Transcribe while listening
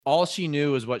all she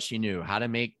knew was what she knew, how to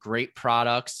make great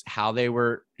products,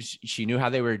 she knew how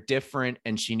they were different,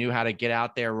 and she knew how to get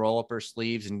out there, roll up her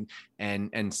sleeves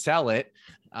and sell it.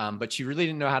 But she really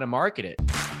didn't know how to market it.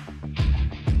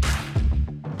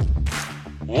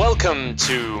 Welcome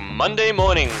to Monday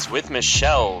Mornings with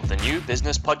Michelle, the new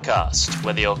business podcast.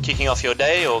 Whether you're kicking off your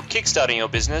day or kickstarting your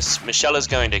business, Michelle is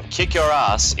going to kick your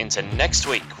ass into next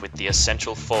week with the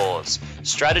essential fours: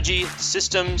 strategy,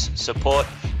 systems, support,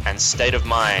 and state of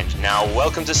mind. Now,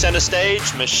 welcome to center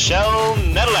stage, Michelle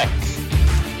Nedelec.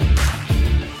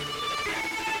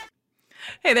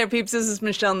 Hey there, peeps. This is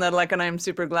Michelle Nedelec, and I'm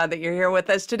super glad that you're here with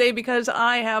us today because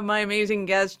I have my amazing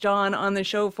guest, John, on the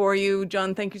show for you.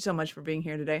 John, thank you so much for being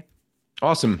here today.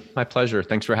 Awesome. My pleasure.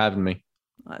 Thanks for having me.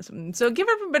 Awesome. So give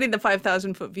everybody the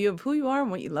 5,000-foot view of who you are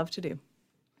and what you love to do.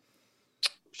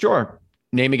 Sure.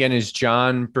 Name again is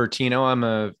John Bertino.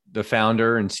 I'm the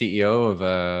founder and CEO of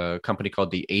a company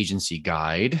called The Agency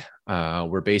Guide.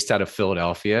 We're based out of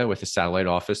Philadelphia with a satellite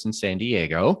office in San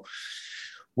Diego.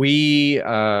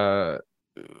 We're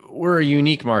a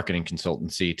unique marketing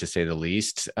consultancy, to say the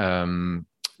least. The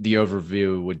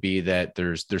overview would be that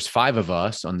there's 5 of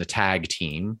us on the TAG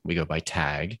team. We go by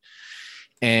TAG.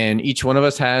 And each one of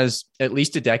us has at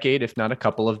least a decade, if not a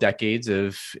couple of decades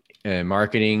of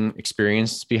marketing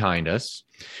experience behind us.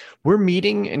 We're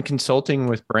meeting and consulting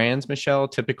with brands, Michelle,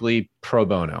 typically pro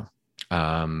bono,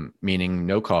 meaning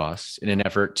no costs, in an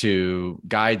effort to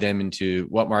guide them into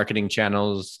what marketing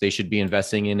channels they should be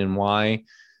investing in and why,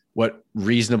 what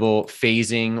reasonable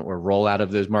phasing or rollout of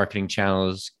those marketing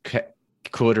channels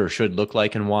could or should look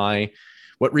like and why,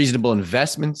 what reasonable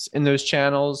investments in those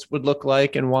channels would look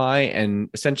like and why. And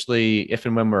essentially, if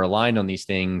and when we're aligned on these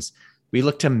things, we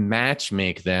look to match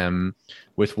make them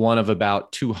with one of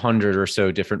about 200 or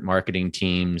so different marketing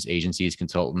teams, agencies,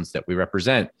 consultants that we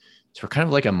represent. So we're kind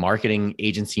of like a marketing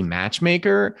agency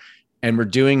matchmaker. And we're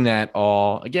doing that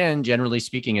all, again, generally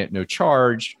speaking, at no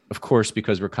charge, of course,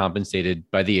 because we're compensated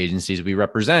by the agencies we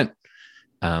represent.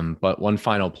 But one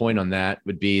final point on that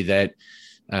would be that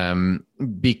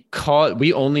because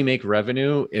we only make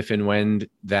revenue if and when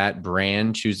that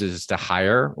brand chooses to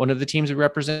hire one of the teams we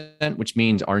represent, which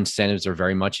means our incentives are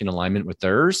very much in alignment with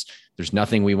theirs. There's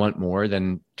nothing we want more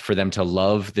than for them to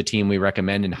love the team we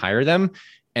recommend and hire them.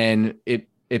 And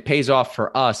it pays off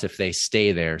for us if they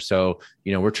stay there. So,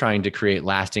 we're trying to create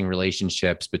lasting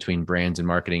relationships between brands and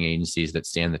marketing agencies that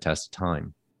stand the test of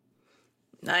time.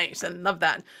 Nice. I love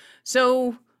that.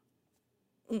 So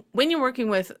when you're working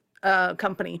with a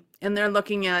company and they're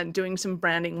looking at doing some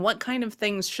branding, what kind of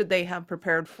things should they have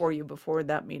prepared for you before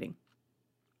that meeting?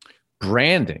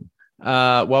 Branding.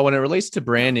 Well, when it relates to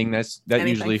branding, that Anything.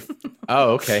 Usually,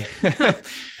 oh, okay.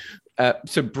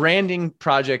 So branding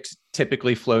projects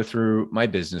typically flow through my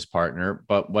business partner,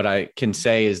 but what I can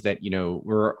say is that,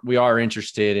 we are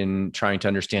interested in trying to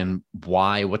understand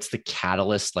why, what's the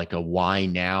catalyst, like a why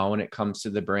now when it comes to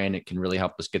the brand. It can really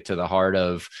help us get to the heart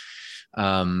of,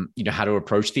 how to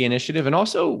approach the initiative, and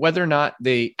also whether or not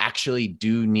they actually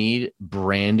do need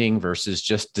branding versus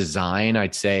just design.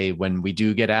 I'd say when we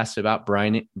do get asked about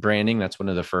branding, that's one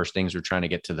of the first things we're trying to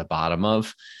get to the bottom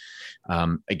of.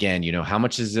 Again, how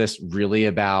much is this really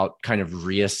about kind of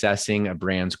reassessing a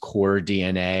brand's core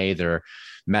DNA, their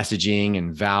messaging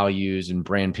and values and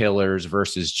brand pillars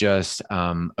versus just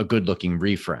a good looking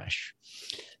refresh.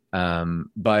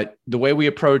 But the way we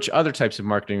approach other types of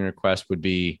marketing requests would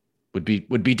be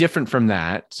different from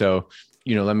that. So,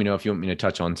 let me know if you want me to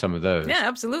touch on some of those. Yeah,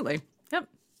 absolutely. Yep.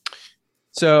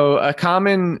 So a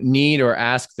common need or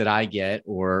ask that I get,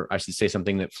 or I should say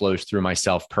something that flows through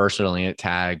myself personally at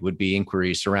TAG, would be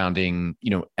inquiries surrounding,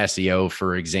 SEO,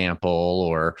 for example,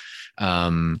 or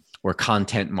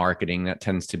content marketing. That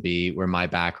tends to be where my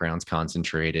background's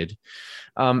concentrated.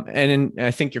 And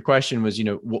I think your question was,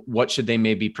 what should they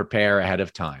maybe prepare ahead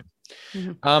of time?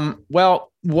 Mm-hmm.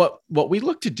 Well, what we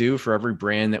look to do for every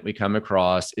brand that we come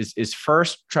across is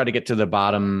first try to get to the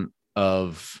bottom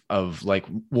of like,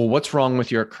 well, what's wrong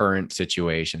with your current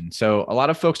situation? So a lot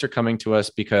of folks are coming to us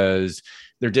because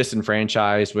they're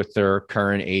disenfranchised with their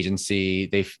current agency.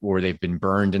 They've been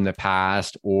burned in the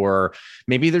past, or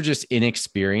maybe they're just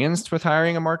inexperienced with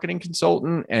hiring a marketing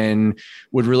consultant and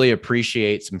would really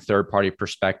appreciate some third-party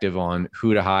perspective on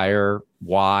who to hire,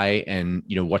 why, and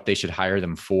what they should hire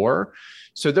them for.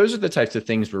 So those are the types of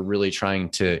things we're really trying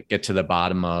to get to the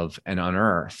bottom of and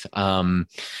unearth. And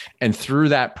through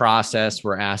that process,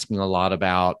 we're asking a lot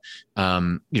about,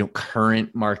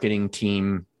 current marketing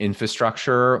team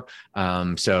infrastructure.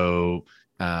 So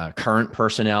current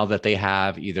personnel that they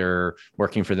have, either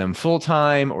working for them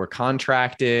full-time or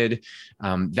contracted.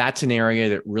 That's an area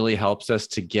that really helps us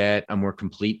to get a more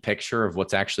complete picture of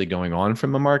what's actually going on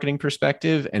from a marketing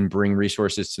perspective and bring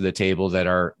resources to the table that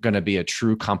are going to be a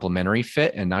true complementary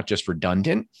fit and not just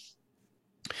redundant.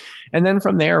 And then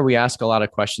from there, we ask a lot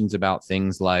of questions about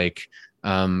things like,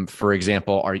 for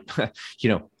example,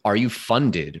 are you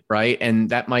funded, right? And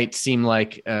that might seem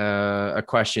like a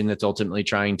question that's ultimately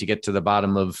trying to get to the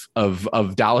bottom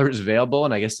of dollars available.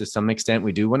 And I guess to some extent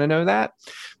we do want to know that,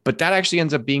 but that actually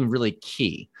ends up being really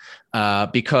key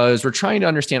because we're trying to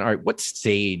understand, all right, what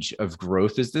stage of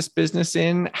growth is this business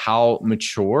in? How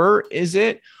mature is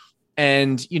it?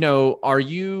 And,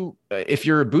 if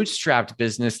you're a bootstrapped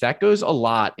business, that goes a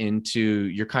lot into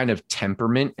your kind of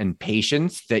temperament and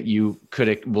patience that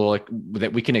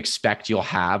that we can expect you'll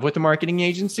have with a marketing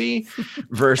agency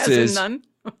versus none.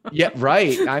 Yeah,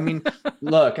 right. I mean,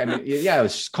 look, let's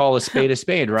just call a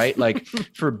spade, right? Like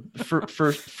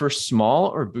for small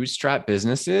or bootstrap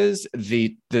businesses,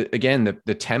 the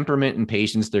temperament and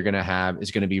patience they're going to have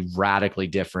is going to be radically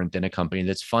different than a company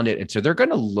that's funded. And so they're going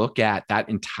to look at that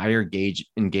entire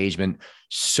engagement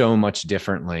so much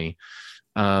differently.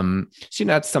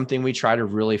 That's something we try to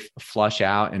really flush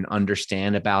out and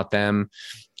understand about them.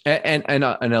 And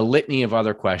a litany of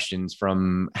other questions,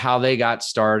 from how they got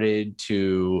started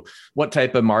to what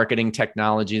type of marketing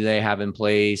technology they have in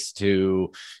place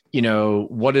to,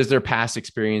 what is their past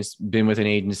experience been with an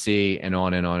agency, and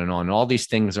on and on and on. All these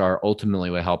things are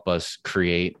ultimately what help us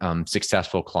create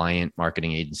successful client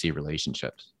marketing agency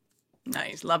relationships.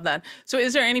 Nice. Love that. So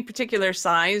is there any particular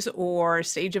size or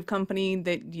stage of company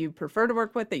that you prefer to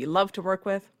work with, that you love to work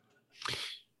with?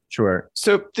 Sure.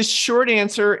 So the short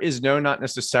answer is no, not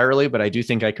necessarily, but I do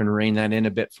think I can rein that in a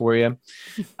bit for you.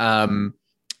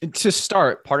 To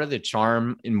start, part of the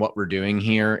charm in what we're doing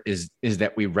here is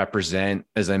that we represent,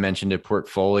 as I mentioned, a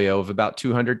portfolio of about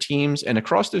 200 teams. And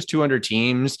across those 200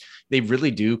 teams, they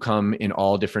really do come in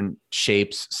all different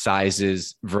shapes,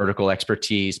 sizes, vertical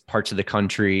expertise, parts of the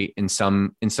country, in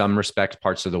some respects,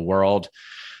 parts of the world.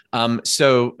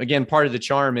 So again, part of the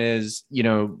charm is,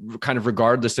 kind of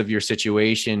regardless of your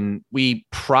situation, we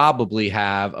probably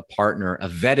have a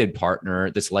vetted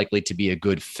partner that's likely to be a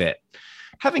good fit.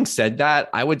 Having said that,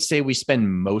 I would say we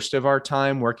spend most of our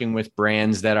time working with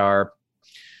brands that are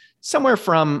somewhere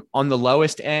from, on the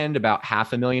lowest end, about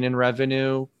 $500,000 in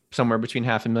revenue, somewhere between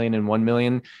 $500,000 and $1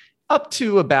 million, up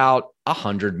to about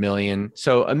 100 million.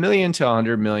 So $1 million to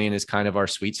 100 million is kind of our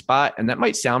sweet spot. And that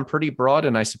might sound pretty broad,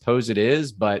 and I suppose it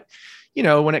is, but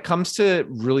when it comes to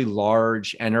really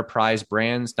large enterprise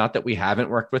brands, not that we haven't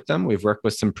worked with them, we've worked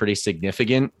with some pretty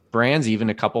significant brands, even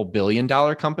a couple $1 billion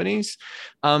companies.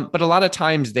 But a lot of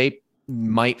times they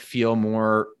might feel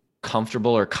more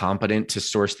comfortable or competent to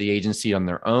source the agency on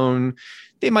their own.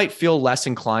 They might feel less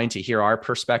inclined to hear our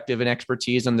perspective and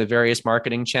expertise on the various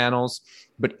marketing channels.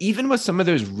 But even with some of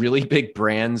those really big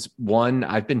brands, one,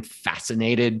 I've been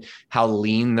fascinated how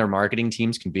lean their marketing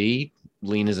teams can be.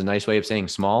 Lean is a nice way of saying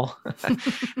small.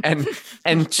 and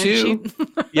two,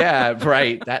 yeah,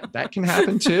 right. That can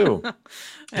happen too.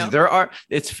 Yeah. There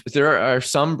are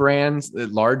some brands,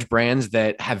 large brands,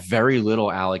 that have very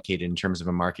little allocated in terms of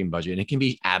a marketing budget, and it can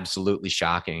be absolutely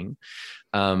shocking.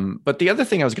 But the other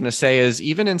thing I was going to say is,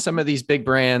 even in some of these big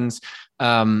brands,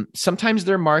 sometimes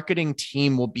their marketing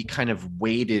team will be kind of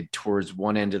weighted towards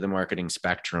one end of the marketing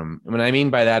spectrum. And what I mean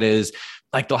by that is,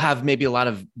 like, they'll have maybe a lot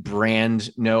of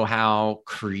brand know-how,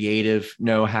 creative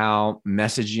know-how,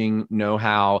 messaging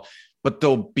know-how, but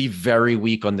they'll be very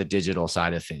weak on the digital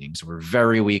side of things. We're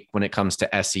very weak when it comes to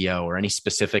SEO or any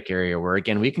specific area where,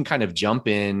 again, we can kind of jump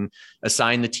in,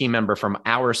 assign the team member from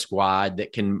our squad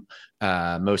that can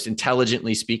most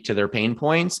intelligently speak to their pain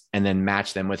points, and then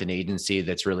match them with an agency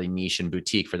that's really niche and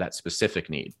boutique for that specific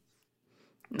need.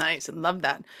 Nice. I love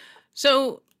that.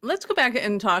 So let's go back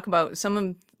and talk about some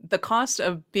of the cost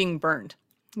of being burned.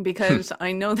 Because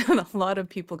I know that a lot of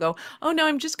people go, oh no,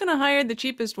 I'm just going to hire the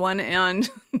cheapest one and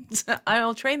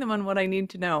I'll train them on what I need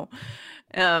to know.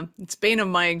 It's bane of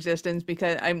my existence,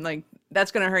 because I'm like,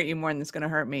 that's going to hurt you more than it's going to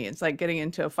hurt me. It's like getting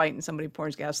into a fight and somebody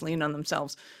pours gasoline on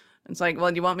themselves. It's like, well,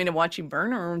 do you want me to watch you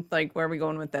burn, or like, where are we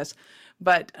going with this?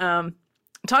 But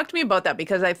talk to me about that,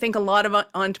 because I think a lot of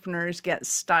entrepreneurs get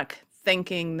stuck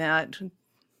thinking that,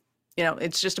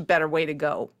 it's just a better way to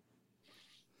go.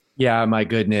 Yeah, my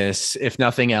goodness. If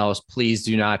nothing else, please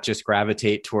do not just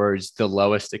gravitate towards the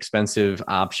lowest expensive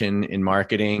option in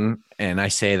marketing. And I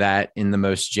say that in the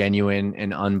most genuine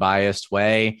and unbiased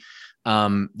way.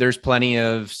 There's plenty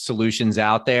of solutions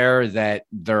out there that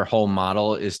their whole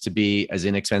model is to be as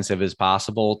inexpensive as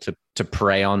possible to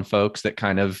prey on folks that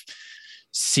kind of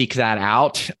seek that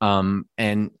out.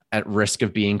 And at risk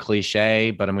of being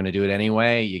cliche, but I'm going to do it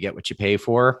anyway. You get what you pay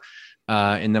for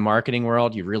in the marketing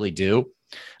world. You really do.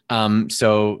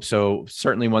 So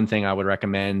certainly one thing I would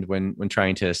recommend when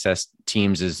trying to assess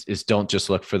teams is don't just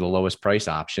look for the lowest price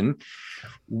option.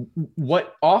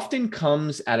 What often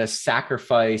comes at a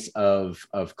sacrifice of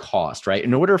cost, right?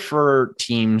 In order for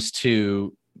teams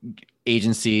to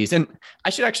agencies, and I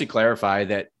should actually clarify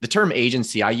that the term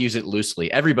agency, I use it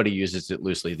loosely. Everybody uses it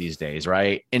loosely these days,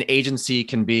 right? An agency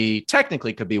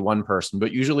technically could be one person,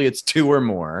 but usually it's two or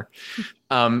more.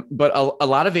 But a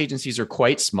lot of agencies are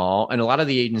quite small, and a lot of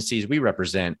the agencies we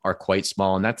represent are quite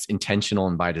small, and that's intentional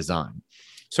and by design.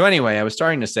 So anyway, I was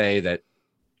starting to say that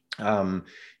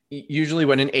usually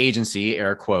when an agency,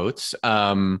 air quotes,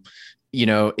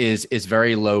 is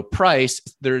very low price,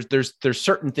 there's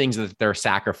certain things that they're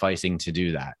sacrificing to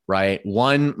do that, right?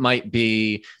 One might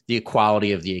be the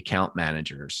equality of the account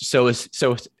managers. So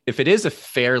if it is a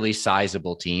fairly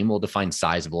sizable team, we'll define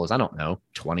sizable as, I don't know,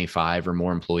 25 or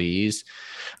more employees,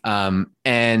 and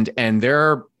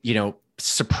they're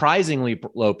surprisingly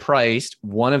low priced,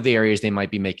 one of the areas they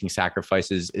might be making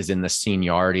sacrifices is in the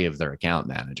seniority of their account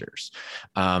managers.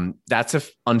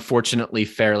 That's unfortunately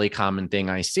fairly common thing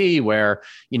I see where,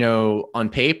 on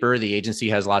paper, the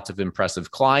agency has lots of impressive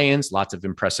clients, lots of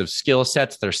impressive skill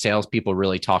sets. Their salespeople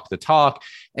really talk the talk,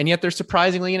 and yet they're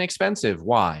surprisingly inexpensive.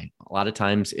 Why? A lot of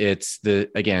times it's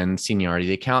seniority of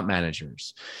the account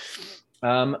managers.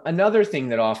 Another thing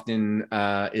that often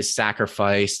is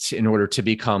sacrificed in order to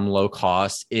become low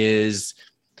cost is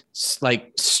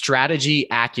like strategy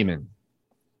acumen,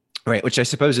 right? Which I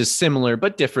suppose is similar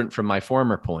but different from my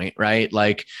former point, right?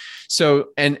 Like, so,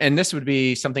 and this would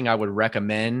be something I would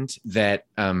recommend that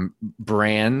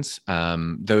brands,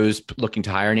 those looking to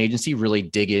hire an agency, really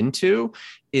dig into,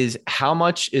 is how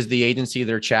much is the agency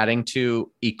they're chatting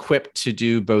to equipped to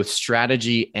do both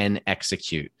strategy and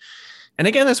execute. And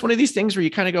again, that's one of these things where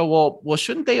you kind of go, well,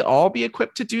 shouldn't they all be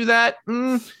equipped to do that?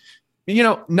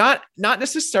 Not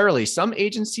necessarily. Some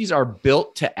agencies are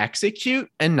built to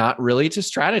execute and not really to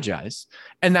strategize.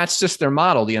 And that's just their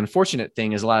model. The unfortunate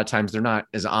thing is a lot of times they're not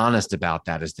as honest about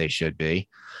that as they should be.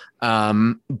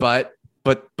 But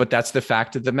that's the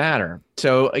fact of the matter.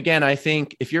 So again, I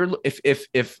think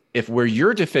if where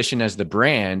you're deficient as the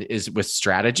brand is with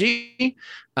strategy,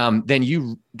 then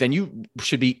you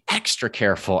should be extra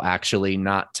careful actually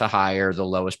not to hire the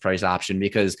lowest price option,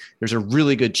 because there's a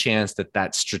really good chance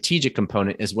that strategic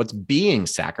component is what's being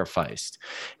sacrificed.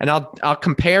 And I'll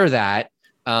compare that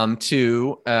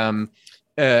to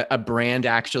a brand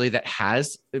actually that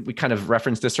has, we kind of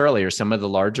referenced this earlier, some of the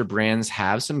larger brands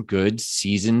have some good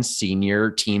seasoned senior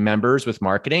team members with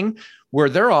marketing. Where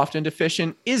they're often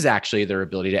deficient is actually their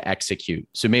ability to execute.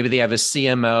 So maybe they have a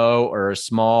CMO or a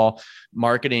small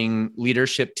marketing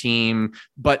leadership team,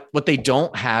 but what they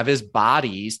don't have is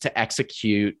bodies to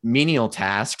execute menial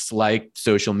tasks like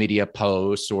social media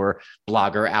posts or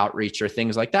blogger outreach or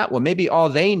things like that. Well, maybe all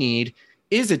they need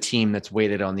is a team that's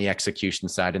weighted on the execution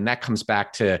side. And that comes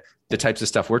back to the types of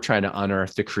stuff we're trying to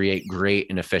unearth to create great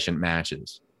and efficient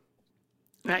matches.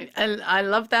 Right. I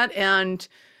love that. And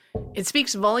it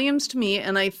speaks volumes to me.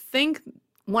 And I think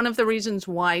one of the reasons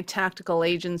why tactical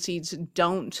agencies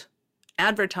don't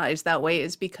advertise that way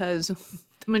is because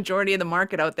the majority of the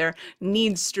market out there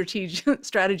needs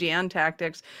strategy and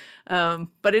tactics,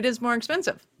 but it is more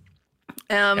expensive.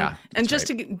 And just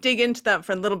right. To dig into that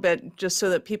for a little bit, just so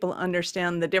that people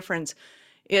understand the difference,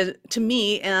 is to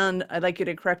me, and I'd like you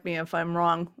to correct me if I'm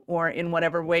wrong or in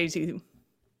whatever ways you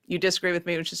disagree with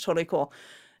me, which is totally cool,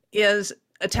 is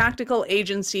a tactical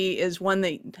agency is one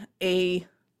that a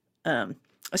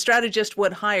strategist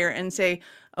would hire and say,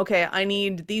 okay, I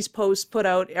need these posts put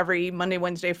out every Monday,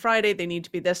 Wednesday, Friday. They need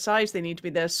to be this size. They need to be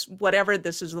this, whatever.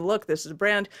 This is the look. This is the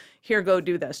brand. Here, go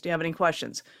do this. Do you have any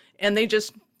questions? And they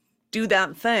just do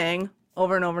that thing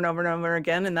over and over and over and over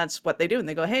again. And that's what they do. And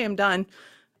they go, hey, I'm done.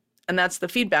 And that's the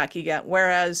feedback you get.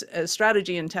 Whereas a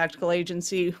strategy and tactical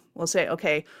agency will say,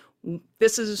 okay,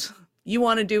 this is, you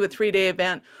want to do a 3-day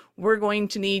event. We're going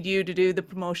to need you to do the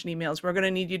promotion emails. We're going to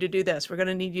need you to do this. We're going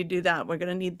to need you to do that. We're going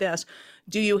to need this.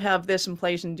 Do you have this in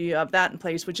place and do you have that in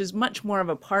place? Which is much more of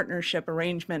a partnership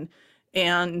arrangement.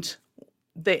 And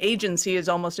the agency is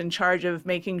almost in charge of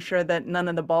making sure that none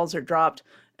of the balls are dropped,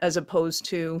 as opposed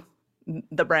to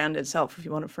the brand itself, if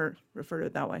you want to refer to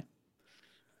it that way.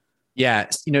 Yeah.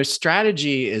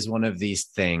 Strategy is one of these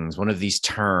things, one of these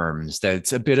terms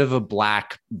that's a bit of a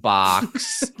black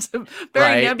box. It's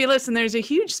very nebulous, and there's a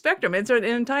huge spectrum. It's an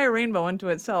entire rainbow unto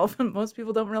itself. And most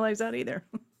people don't realize that either.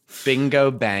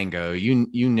 Bingo, bango. You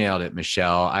nailed it,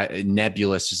 Michelle.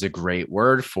 Nebulous is a great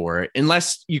word for it.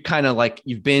 Unless you kind of like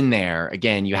you've been there.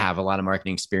 Again, you have a lot of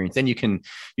marketing experience, then you can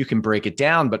break it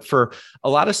down. But for a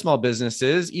lot of small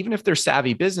businesses, even if they're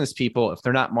savvy business people, if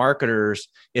they're not marketers,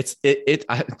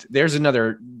 there's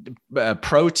another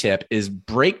pro tip is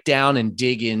break down and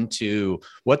dig into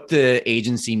what the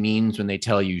agency means when they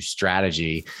tell you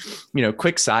strategy.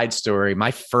 Quick side story.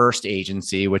 My first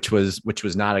agency, which was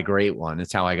not a great one.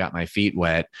 It's how I got my feet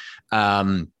wet.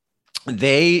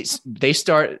 They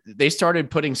started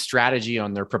putting strategy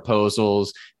on their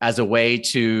proposals as a way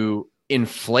to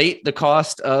inflate the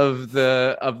cost of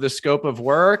the scope of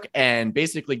work and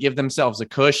basically give themselves a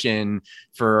cushion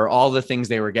for all the things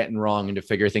they were getting wrong and to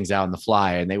figure things out on the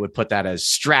fly. And they would put that as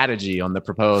strategy on the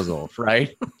proposal,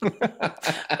 right?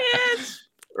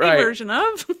 Right. Version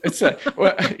of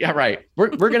yeah, right. We're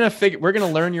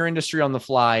gonna learn your industry on the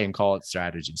fly and call it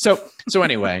strategy. So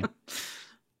anyway,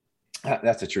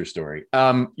 that's a true story.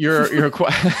 I'm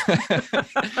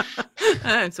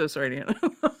so sorry to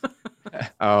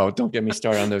Oh, don't get me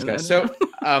started on those guys. So,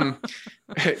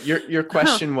 your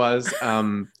question was,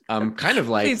 kind of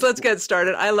like, please, let's get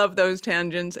started. I love those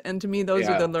tangents. And to me, those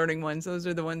are the learning ones. Those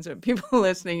are the ones that people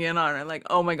listening in on are like,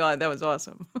 oh my God, that was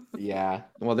awesome. Yeah.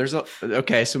 Well,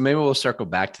 okay. So maybe we'll circle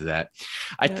back to that.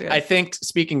 I think,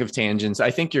 speaking of tangents,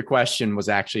 I think your question was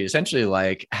actually essentially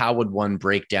like, how would one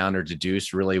break down or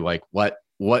deduce really like what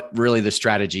really the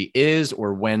strategy is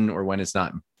or when it's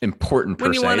not important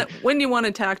per se. When you want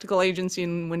a tactical agency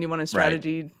and when you want a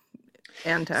strategy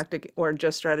and tactic or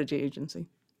just strategy agency.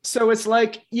 So it's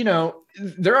like,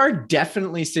 there are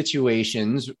definitely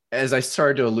situations, as I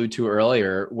started to allude to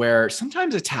earlier, where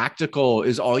sometimes a tactical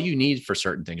is all you need for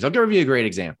certain things. I'll give you a great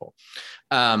example.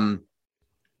 Blogger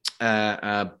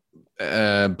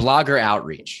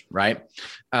outreach, right?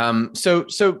 So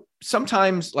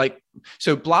sometimes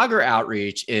blogger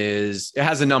outreach it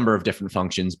has a number of different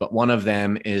functions, but one of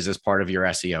them is as part of your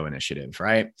SEO initiative,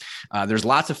 right? There's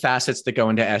lots of facets that go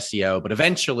into SEO, but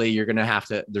eventually there's going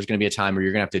to be a time where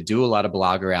you're going to have to do a lot of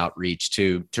blogger outreach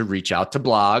to reach out to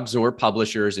blogs or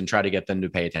publishers and try to get them to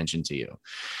pay attention to you.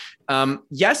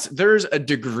 Yes, there's a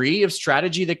degree of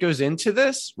strategy that goes into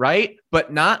this, right?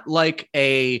 But not like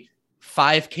a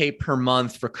 $5,000 per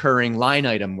month recurring line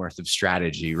item worth of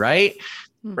strategy, right?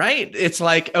 Right. It's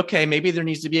like, okay, maybe there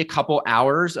needs to be a couple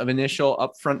hours of initial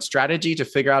upfront strategy to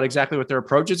figure out exactly what their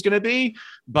approach is going to be.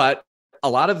 But a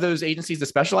lot of those agencies that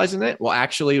specialize in it will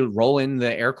actually roll in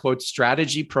the air quotes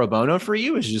strategy pro bono for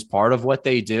you. It's just part of what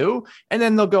they do. And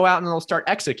then they'll go out and they'll start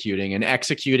executing. And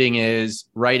executing is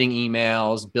writing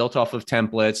emails built off of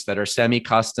templates that are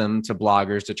semi-custom to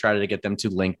bloggers to try to get them to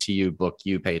link to you, book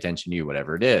you, pay attention to you,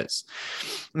 whatever it is.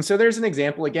 And so there's an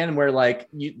example again where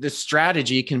the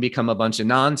strategy can become a bunch of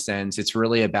nonsense. It's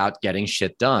really about getting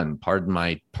shit done. Pardon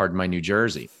my New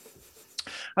Jersey.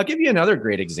 I'll give you another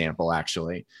great example,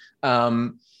 actually.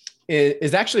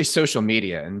 Is actually social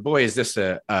media, and boy, is this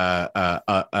a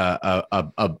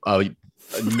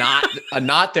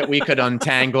knot that we could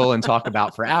untangle and talk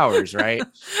about for hours, right?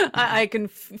 I can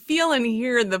feel and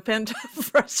hear the pent-up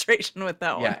frustration with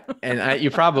that one. Yeah, and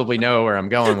you probably know where I'm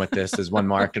going with this as one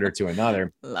marketer to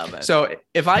another. Love it. So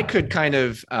if I could kind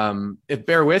of, if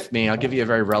bear with me, I'll give you a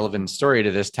very relevant story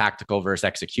to this tactical versus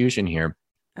execution here.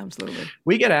 Absolutely.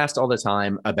 We get asked all the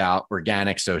time about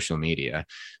organic social media,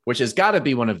 which has got to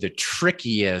be one of the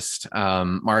trickiest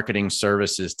marketing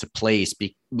services to place,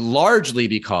 largely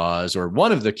because, or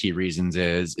one of the key reasons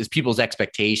is people's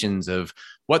expectations of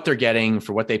what they're getting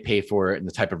for what they pay for it and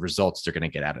the type of results they're going to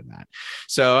get out of that.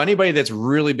 So anybody that's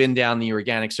really been down the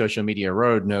organic social media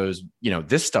road knows,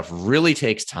 this stuff really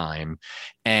takes time.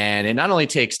 And it not only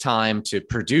takes time to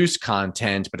produce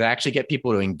content, but to actually get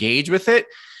people to engage with it.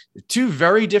 Two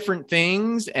very different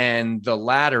things, and the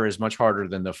latter is much harder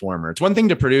than the former. It's one thing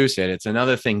to produce it. It's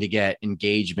another thing to get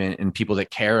engagement and people that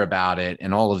care about it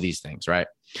and all of these things, right?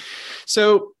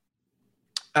 So,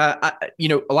 a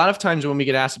lot of times when we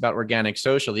get asked about organic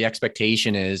social, the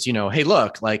expectation is, hey,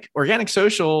 look, like organic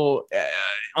social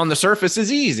on the surface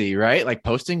is easy, right? Like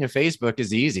posting to Facebook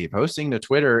is easy. Posting to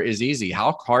Twitter is easy.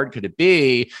 How hard could it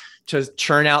be to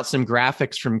churn out some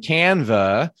graphics from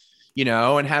Canva,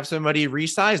 and have somebody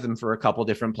resize them for a couple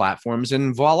different platforms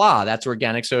and voila, that's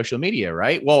organic social media,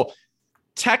 right? Well,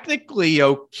 technically,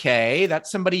 okay,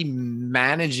 that's somebody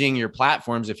managing your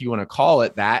platforms, if you want to call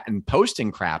it that, and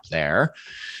posting crap there.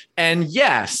 And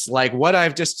yes, like what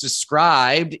I've just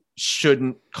described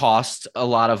shouldn't cost a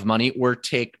lot of money or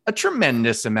take a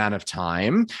tremendous amount of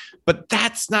time, but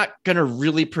that's not going to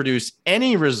really produce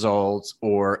any results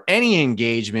or any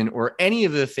engagement or any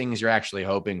of the things you're actually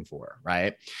hoping for,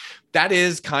 right? That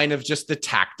is kind of just the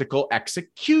tactical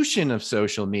execution of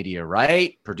social media,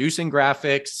 right? Producing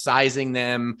graphics, sizing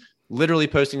them, literally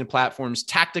posting to platforms,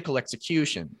 tactical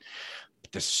execution.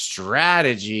 The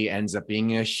strategy ends up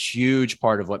being a huge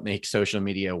part of what makes social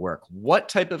media work. What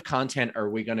type of content are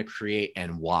we going to create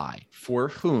and why? For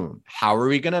whom? How are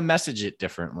we going to message it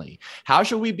differently? How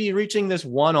should we be reaching this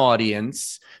one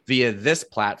audience via this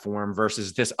platform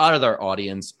versus this other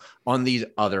audience on these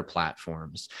other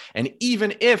platforms? And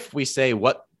even if we say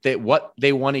what they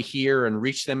want to hear and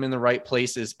reach them in the right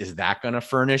places, is that going to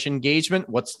furnish engagement?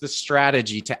 What's the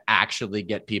strategy to actually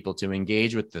get people to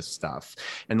engage with this stuff?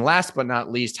 And last but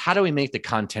not least, how do we make the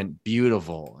content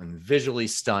beautiful and visually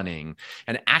stunning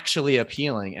and actually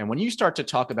appealing? And when you start to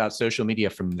talk about social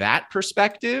media from that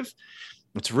perspective,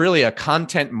 it's really a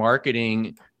content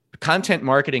marketing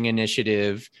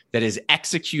initiative that is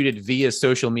executed via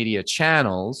social media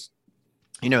channels.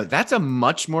 That's a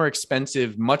much more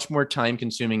expensive, much more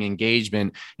time-consuming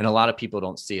engagement, and a lot of people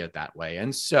don't see it that way.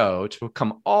 And so to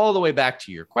come all the way back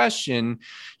to your question,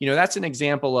 that's an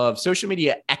example of social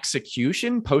media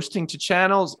execution, posting to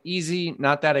channels, easy,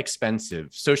 not that expensive.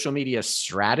 Social media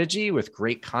strategy with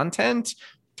great content,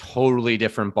 totally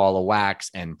different ball of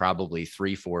wax, and probably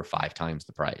 3, 4, 5 times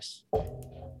the price,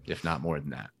 if not more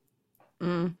than that.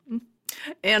 Mm-hmm.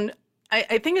 And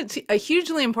I think it's a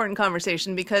hugely important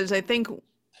conversation because I think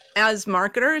as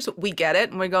marketers, we get it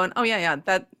and we're going, oh yeah,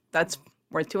 that's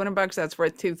worth $200, that's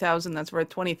worth 2,000, that's worth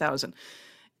 20,000.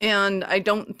 And I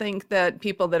don't think that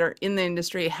people that are in the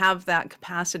industry have that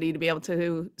capacity to be able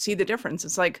to see the difference.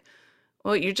 It's like,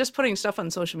 well, you're just putting stuff on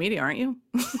social media, aren't you?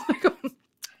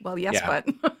 Well, yes, yeah.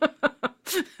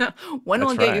 But one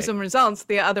will get you some results,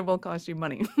 the other will cost you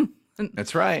money.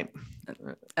 That's right.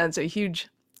 That's a huge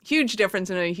difference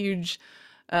and a huge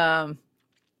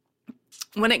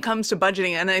when it comes to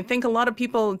budgeting. And I think a lot of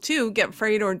people too get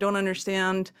afraid or don't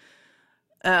understand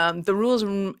the rules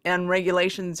and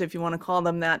regulations, if you want to call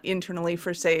them that, internally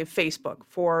for, say, Facebook,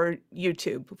 for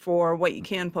YouTube, for what you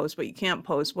can post, what you can't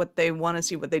post, what they want to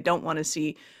see, what they don't want to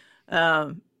see.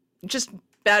 Just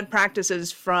bad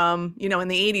practices from, in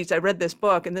the 80s, I read this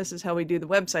book and this is how we do the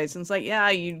websites. And it's like, yeah,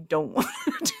 you don't want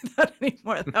to do that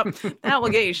anymore. That will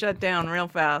get you shut down real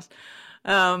fast.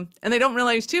 And they don't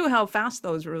realize too how fast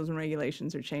those rules and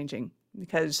regulations are changing,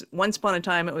 because once upon a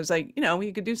time it was like,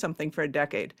 you could do something for a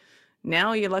decade.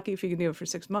 Now you're lucky if you can do it for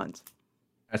 6 months.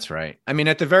 That's right. I mean,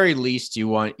 at the very least, you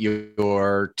want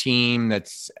your team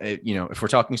that's, if we're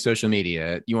talking social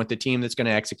media, you want the team that's going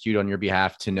to execute on your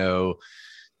behalf to know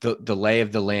the lay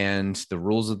of the land, the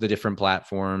rules of the different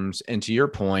platforms. And to your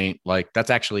point, like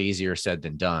that's actually easier said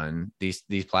than done. These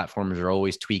platforms are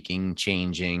always tweaking,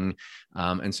 changing.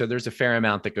 And so there's a fair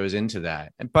amount that goes into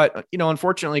that. But,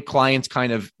 unfortunately, clients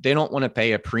they don't want to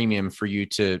pay a premium for you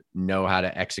to know how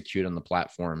to execute on the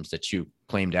platforms that you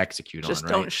claim to execute Just on.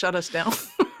 Just don't shut us down.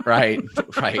 Right.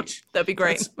 That'd be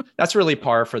great. That's really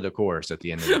par for the course at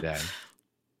the end of the day.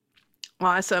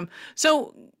 Awesome.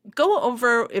 So go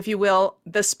over, if you will,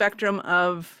 the spectrum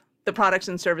of the products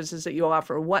and services that you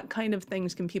offer. What kind of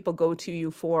things can people go to you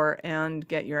for and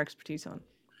get your expertise on?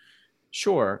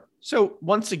 Sure. So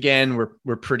once again,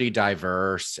 we're pretty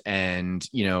diverse and,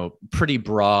 pretty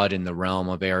broad in the realm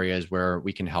of areas where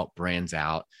we can help brands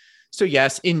out. So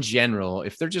yes, in general,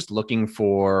 if they're just looking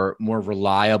for more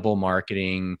reliable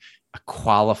marketing, a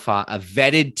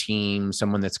vetted team,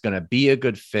 someone that's going to be a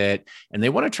good fit, and they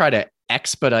want to try to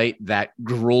expedite that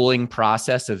grueling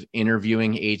process of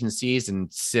interviewing agencies and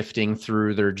sifting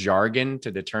through their jargon to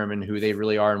determine who they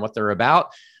really are and what they're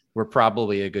about, we're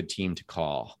probably a good team to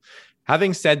call.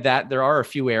 Having said that, there are a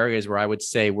few areas where I would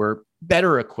say we're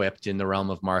better equipped in the realm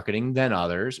of marketing than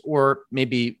others, or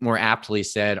maybe more aptly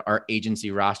said, our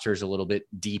agency roster is a little bit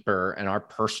deeper and our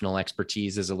personal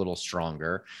expertise is a little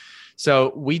stronger.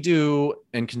 So we do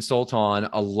and consult on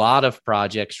a lot of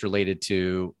projects related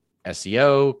to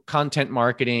SEO, content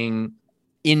marketing,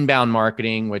 inbound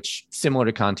marketing, which similar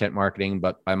to content marketing,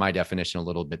 but by my definition, a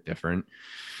little bit different.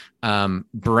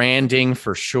 Branding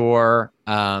for sure.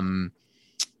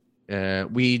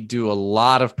 We do a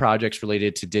lot of projects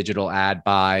related to digital ad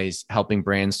buys, helping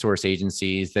brand source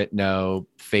agencies that know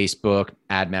Facebook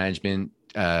ad management,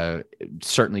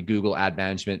 certainly Google ad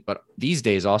management, but these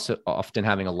days also often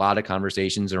having a lot of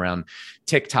conversations around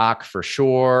TikTok for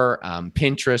sure,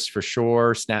 Pinterest for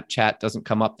sure. Snapchat doesn't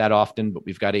come up that often, but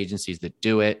we've got agencies that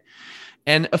do it.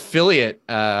 And affiliate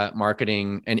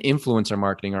marketing and influencer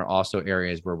marketing are also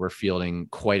areas where we're fielding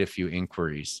quite a few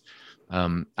inquiries.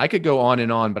 I could go on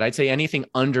and on, but I'd say anything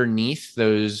underneath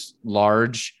those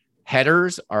large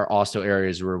headers are also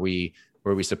areas where we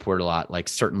support a lot, like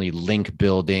certainly link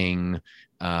building,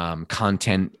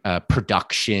 content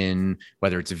production,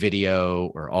 whether it's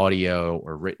video or audio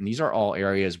or written. These are all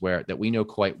areas that we know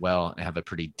quite well and have a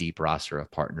pretty deep roster of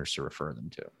partners to refer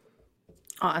them to.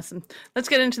 Awesome. Let's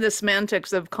get into the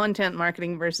semantics of content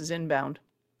marketing versus inbound.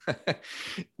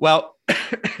 Well,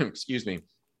 excuse me.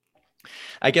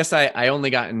 I guess I only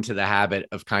got into the habit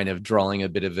of kind of drawing a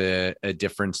bit of a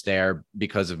difference there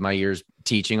because of my years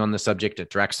teaching on the subject at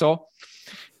Drexel.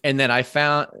 And then I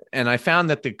found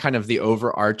that the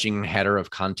overarching header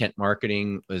of content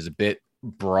marketing was a bit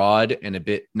broad and a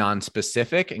bit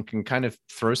non-specific and can kind of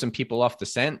throw some people off the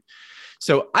scent.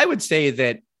 So I would say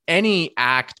that any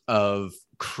act of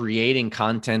creating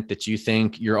content that you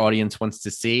think your audience wants to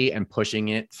see and pushing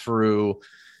it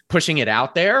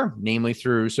out there, namely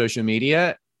through social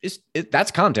media,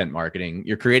 that's content marketing.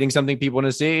 You're creating something people want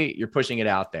to see, you're pushing it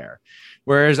out there.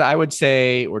 Whereas I would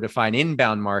say, or define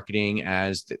inbound marketing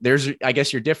as there's, I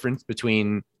guess, your difference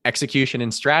between execution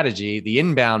and strategy. The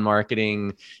inbound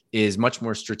marketing is much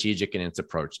more strategic in its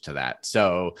approach to that.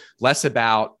 So less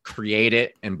about create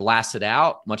it and blast it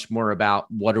out, much more about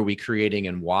what are we creating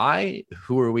and why,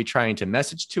 who are we trying to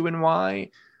message to and why,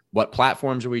 what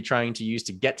platforms are we trying to use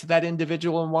to get to that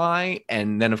individual and why?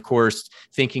 And then, of course,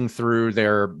 thinking through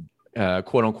their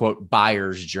quote unquote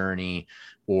buyer's journey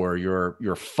or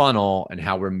your funnel and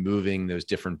how we're moving those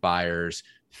different buyers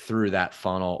through that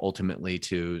funnel ultimately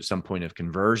to some point of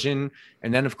conversion.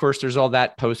 And then, of course, there's all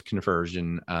that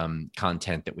post-conversion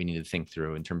content that we need to think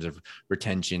through in terms of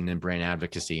retention and brand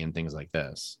advocacy and things like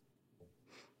this.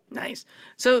 Nice.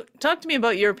 So talk to me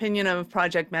about your opinion of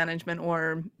project management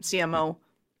or CMO.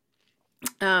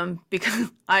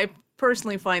 Because I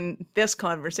personally find this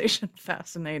conversation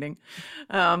fascinating.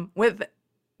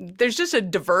 There's just a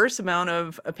diverse amount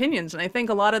of opinions, and I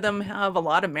think a lot of them have a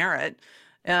lot of merit.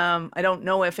 I don't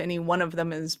know if any one of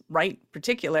them is right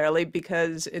particularly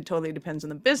because it totally depends on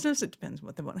the business. It depends on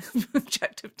what they want to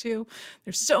objective to.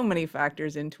 There's so many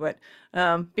factors into it.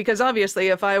 Because obviously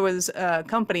if I was a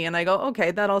company and I go, okay,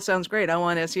 that all sounds great. I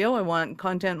want SEO, I want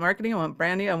content marketing, I want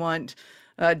branding, I want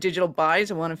digital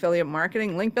buys, I want affiliate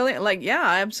marketing, link building. Like, yeah,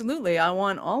 absolutely. I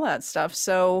want all that stuff.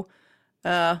 So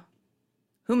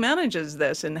who manages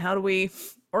this and how do we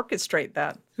orchestrate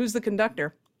that? Who's the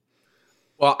conductor?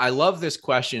 Well, I love this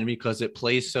question because it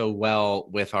plays so well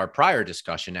with our prior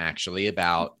discussion, actually,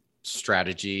 about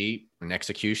strategy and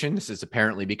execution. This is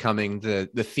apparently becoming the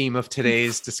theme of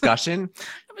today's discussion.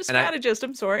 I'm a strategist.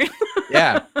 I'm sorry.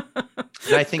 Yeah.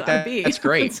 And I think that's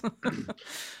great.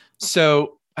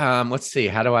 So let's see.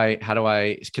 How do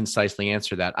I concisely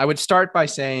answer that? I would start by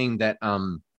saying that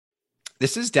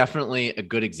this is definitely a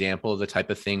good example of the type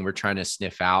of thing we're trying to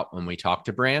sniff out when we talk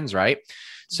to brands, right?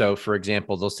 So for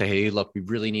example, they'll say, hey, look, we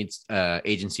really need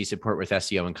agency support with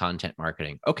SEO and content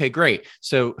marketing. Okay, great.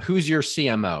 So who's your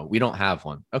CMO? We don't have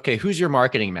one. Okay, who's your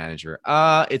marketing manager?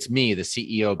 It's me, the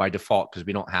CEO by default, because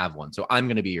we don't have one. So I'm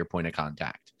going to be your point of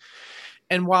contact.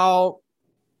 And while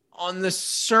on the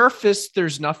surface,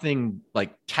 there's nothing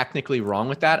like technically wrong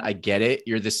with that. I get it.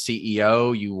 You're the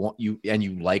CEO,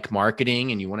 you like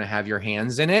marketing and you want to have your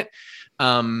hands in it.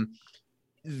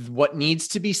 What needs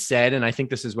to be said, and I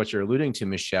think this is what you're alluding to,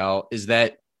 Michelle, is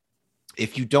that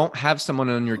if you don't have someone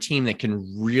on your team that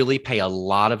can really pay a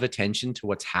lot of attention to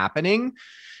what's happening,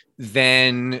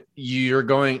 then you're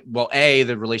going, well, A,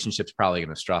 the relationship's probably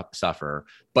going to suffer,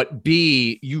 but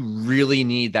B, you really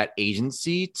need that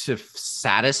agency to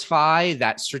satisfy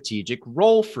that strategic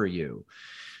role for you.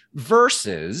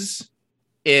 Versus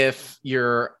if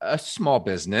you're a small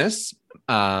business,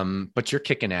 but you're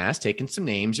kicking ass, taking some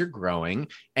names, you're growing,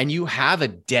 and you have a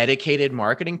dedicated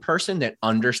marketing person that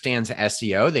understands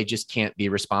SEO, they just can't be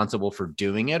responsible for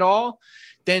doing it all,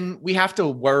 then we have to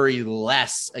worry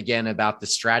less again about the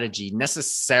strategy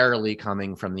necessarily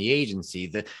coming from the agency.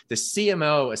 The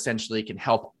CMO essentially can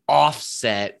help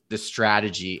offset the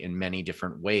strategy in many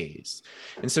different ways.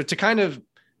 And so to kind of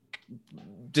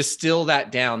distill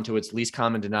that down to its least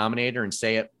common denominator and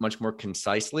say it much more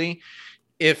concisely,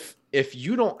 if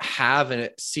you don't have a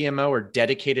CMO or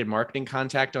dedicated marketing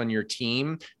contact on your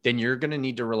team, then you're going to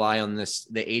need to rely on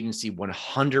the agency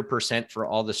 100% for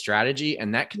all the strategy.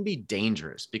 And that can be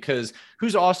dangerous because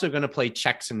who's also going to play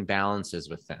checks and balances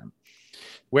with them?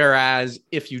 Whereas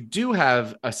if you do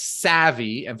have a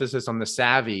savvy, emphasis on the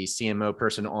savvy CMO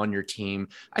person on your team,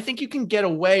 I think you can get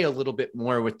away a little bit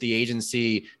more with the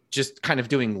agency just kind of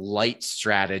doing light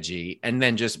strategy and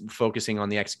then just focusing on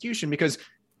the execution, because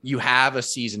you have a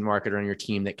seasoned marketer on your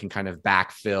team that can kind of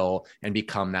backfill and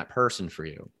become that person for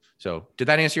you. So did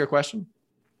that answer your question?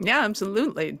 Yeah,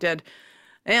 absolutely, it did.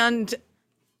 And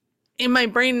in my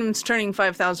brain, it's turning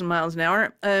 5,000 miles an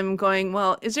hour. I'm going,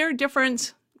 well, is there a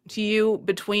difference to you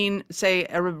between, say,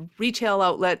 a retail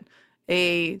outlet,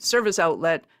 a service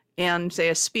outlet, and, say,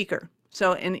 a speaker?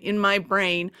 So in my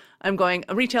brain, I'm going,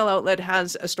 a retail outlet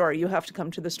has a store. You have to come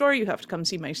to the store. You have to come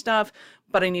see my stuff,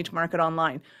 but I need to market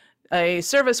online. A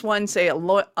service one, say, a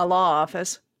law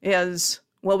office, is,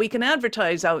 well, we can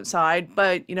advertise outside,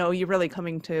 but, you're really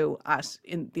coming to us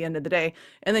in the end of the day.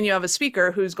 And then you have a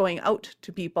speaker who's going out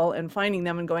to people and finding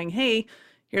them and going, hey,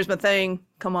 here's my thing.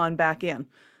 Come on back in.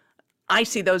 I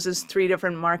see those as three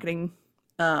different marketing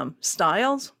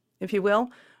styles, if you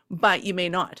will, but you may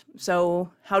not.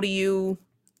 So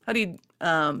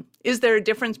is there a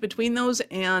difference between those?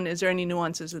 And is there any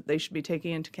nuances that they should be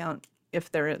taking into account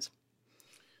if there is?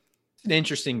 An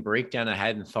interesting breakdown. I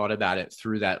hadn't thought about it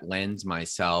through that lens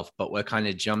myself, but what kind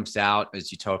of jumps out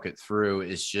as you talk it through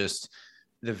is just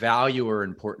the value or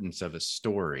importance of a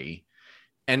story.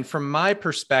 And from my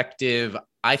perspective,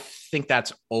 I think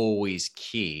that's always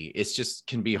key. It's just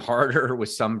can be harder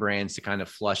with some brands to kind of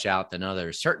flush out than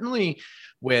others. Certainly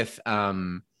with,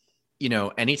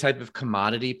 any type of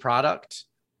commodity product,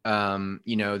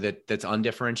 that's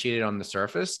undifferentiated on the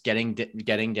surface,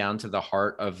 getting down to the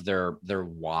heart of their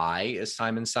why, as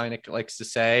Simon Sinek likes to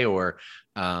say, or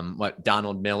what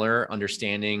Donald Miller,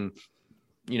 understanding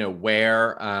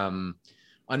where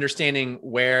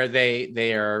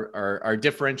they are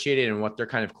differentiated and what their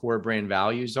kind of core brand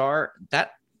values are,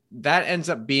 that ends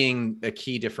up being a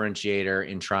key differentiator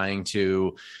in trying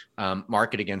to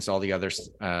market against all the other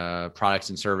products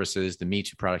and services, the Me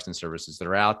Too products and services that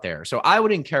are out there. So I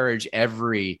would encourage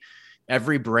every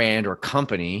brand or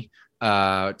company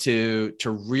to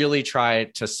really try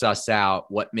to suss out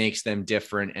what makes them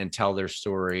different and tell their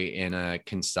story in a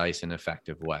concise and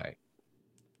effective way.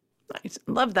 Nice.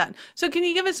 Love that. So can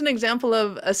you give us an example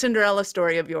of a Cinderella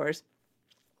story of yours?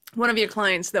 One of your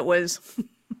clients that was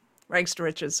rags to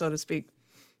riches, so to speak,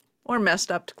 or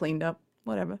messed up to cleaned up,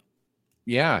 whatever.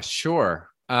 Yeah, sure.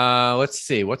 Let's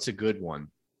see. What's a good one?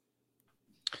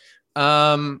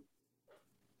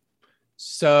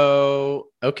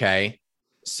 Okay.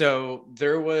 So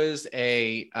there was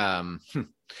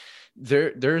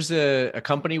there's a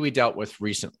company we dealt with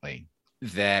recently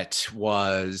that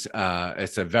was,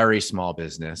 it's a very small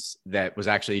business that was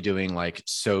actually doing like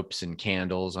soaps and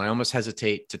candles. I almost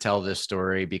hesitate to tell this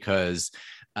story because,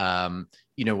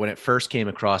 when it first came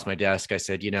across my desk, I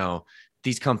said,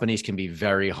 these companies can be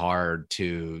very hard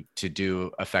to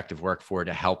do effective work for,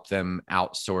 to help them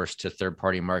outsource to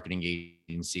third-party marketing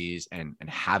agencies and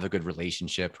have a good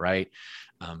relationship, right?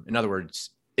 In other words,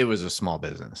 it was a small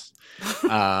business.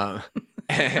 So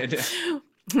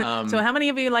how many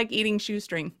of you like eating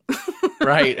shoestring?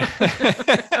 Right.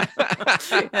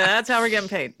 Yeah, that's how we're getting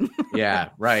paid. Yeah,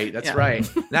 right. That's right.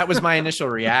 That was my initial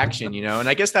reaction, and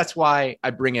I guess that's why I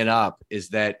bring it up, is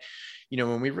that,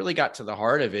 when we really got to the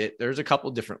heart of it, there's a couple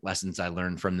of different lessons I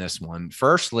learned from this one.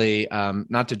 Firstly,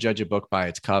 not to judge a book by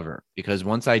its cover, because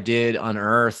once I did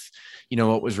unearth,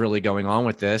 what was really going on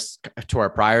with this, to our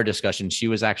prior discussion, she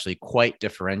was actually quite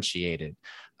differentiated.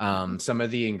 Some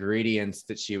of the ingredients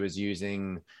that she was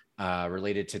using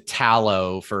related to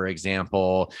tallow, for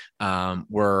example,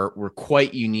 were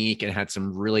quite unique and had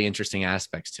some really interesting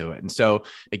aspects to it. And so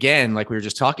again, like we were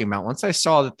just talking about, once I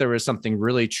saw that there was something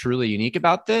really, truly unique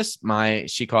about this,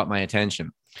 she caught my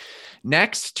attention.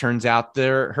 Next, turns out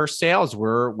her sales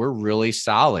were really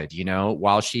solid.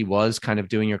 While she was kind of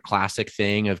doing your classic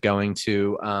thing of going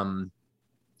to,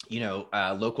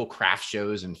 local craft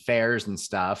shows and fairs and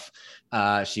stuff,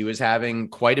 she was having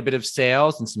quite a bit of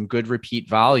sales and some good repeat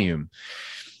volume.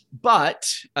 But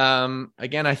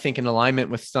again, I think in alignment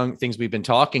with some things we've been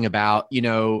talking about,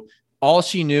 all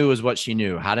she knew was what she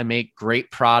knew, how to make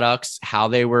great products,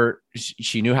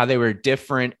 she knew how they were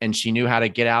different, and she knew how to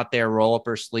get out there, roll up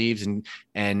her sleeves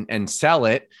and sell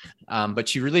it. But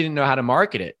she really didn't know how to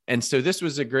market it. And so this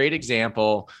was a great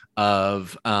example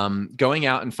of going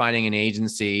out and finding an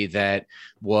agency that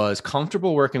was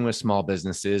comfortable working with small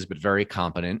businesses, but very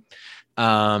competent.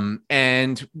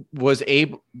 And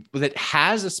that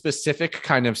has a specific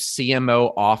kind of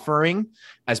CMO offering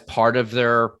as part of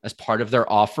their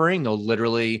offering. They'll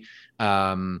literally,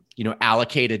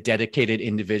 allocate a dedicated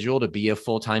individual to be a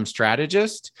full-time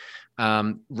strategist.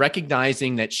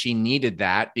 recognizing that she needed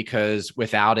that because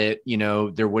without it,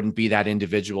 there wouldn't be that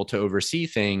individual to oversee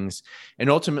things, and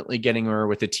ultimately getting her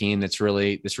with a team that's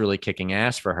really kicking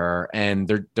ass for her, and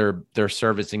they're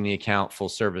servicing the account full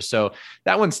service. So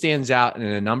that one stands out in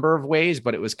a number of ways,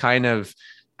 but it was kind of,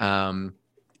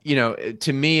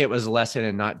 to me, it was a lesson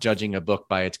in not judging a book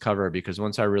by its cover, because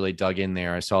once I really dug in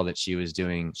there, I saw that she was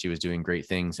doing great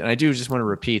things. And I do just want to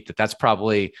repeat that that's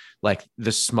probably like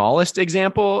the smallest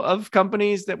example of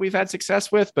companies that we've had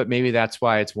success with, but maybe that's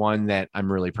why it's one that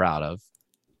I'm really proud of.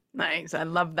 Nice. I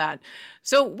love that.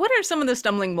 So what are some of the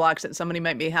stumbling blocks that somebody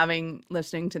might be having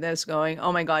listening to this going,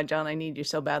 oh my God, John, I need you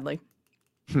so badly?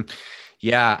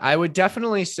 Yeah, I would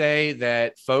definitely say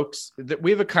that folks, that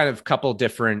we have a kind of couple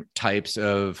different types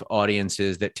of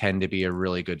audiences that tend to be a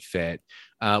really good fit.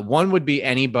 One would be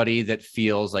anybody that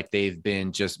feels like they've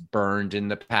been just burned in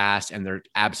the past and they're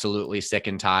absolutely sick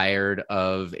and tired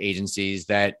of agencies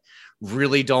that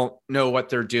really don't know what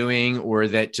they're doing, or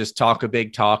that just talk a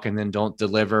big talk and then don't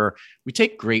deliver. We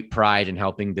take great pride in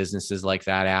helping businesses like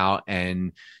that out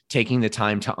and taking the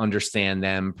time to understand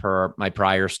them, per my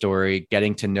prior story,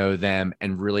 getting to know them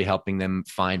and really helping them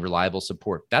find reliable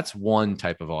support. That's one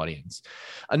type of audience.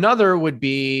 Another would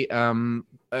be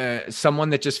someone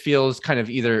that just feels kind of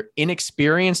either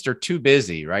inexperienced or too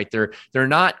busy, right? They're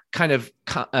not kind of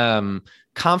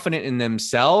confident in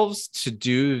themselves to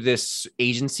do this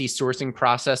agency sourcing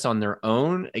process on their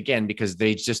own, again, because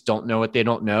they just don't know what they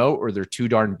don't know, or they're too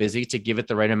darn busy to give it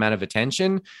the right amount of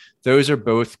attention. Those are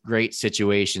both great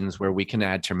situations where we can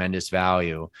add tremendous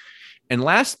value. And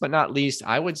last but not least,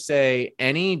 I would say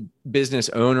any business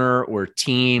owner or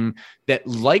team that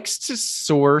likes to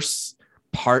source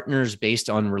partners based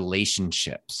on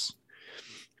relationships.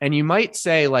 And you might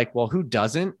say like, well, who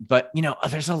doesn't? But,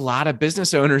 there's a lot of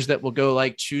business owners that will go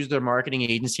like choose their marketing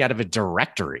agency out of a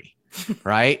directory,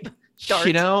 right?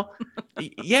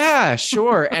 Yeah,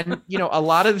 sure. And, a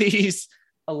lot of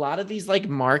these like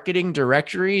marketing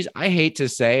directories, I hate to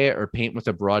say it or paint with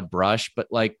a broad brush, but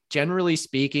like generally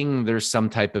speaking, there's some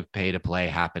type of pay to play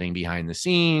happening behind the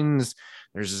scenes.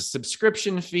 There's a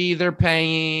subscription fee they're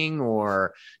paying,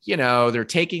 or, they're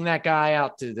taking that guy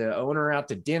out to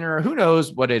dinner. Who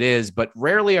knows what it is, but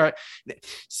rarely are.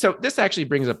 So this actually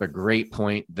brings up a great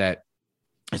point that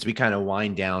as we kind of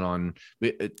wind down on.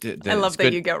 I love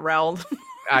that you get riled.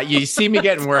 You see me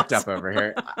getting worked up over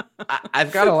here.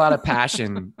 I've got a lot of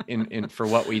passion in for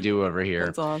what we do over here.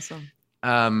 That's awesome.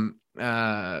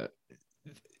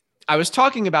 I was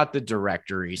talking about the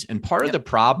directories, and part of the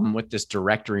problem with this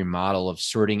directory model of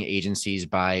sorting agencies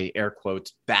by air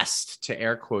quotes best to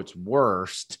air quotes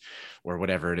worst, or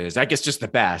whatever it is, I guess just the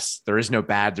best. There is no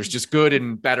bad. There's just good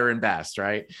and better and best,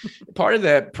 right? Part of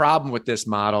the problem with this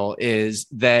model is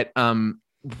that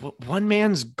one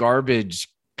man's garbage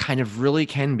kind of really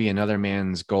can be another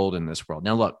man's gold in this world.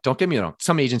 Now, look, don't get me wrong.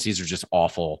 Some agencies are just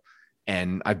awful,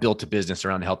 and I built a business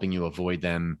around helping you avoid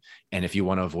them. And if you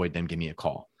want to avoid them, give me a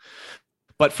call.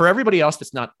 But for everybody else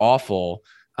that's not awful,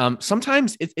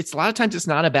 sometimes it's a lot of times it's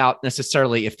not about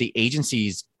necessarily if the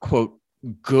agency's quote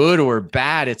good or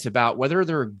bad. It's about whether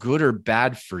they're good or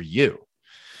bad for you.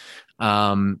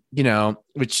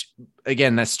 Which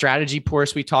again, that strategy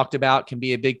course we talked about can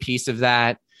be a big piece of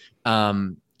that.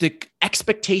 The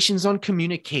expectations on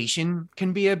communication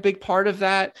can be a big part of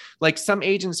that. Like some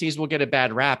agencies will get a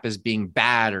bad rap as being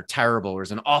bad or terrible or as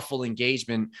an awful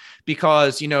engagement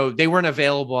because, they weren't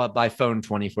available by phone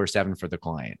 24/7 for the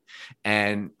client.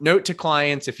 And note to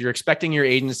clients, if you're expecting your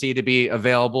agency to be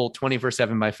available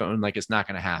 24/7 by phone, like it's not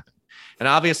going to happen. And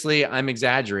obviously I'm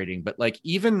exaggerating, but like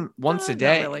even once a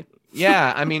day. Not really.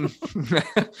 Yeah. I mean, right,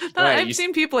 I've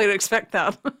seen people that expect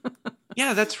that.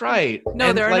 Yeah, that's right. No,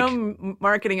 and there are no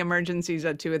marketing emergencies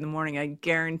at 2 a.m. I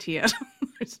guarantee it.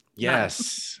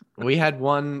 Yes. We had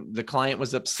one, the client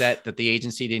was upset that the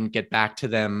agency didn't get back to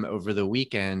them over the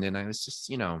weekend. And I was just,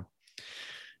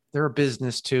 they're a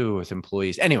business too with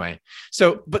employees. Anyway,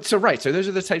 so those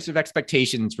are the types of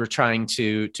expectations we're trying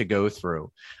to go through.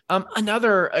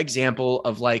 Another example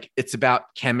of like, it's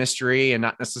about chemistry and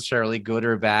not necessarily good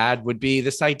or bad would be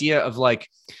this idea of like,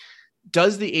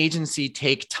 does the agency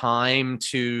take time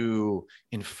to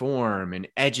inform and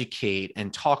educate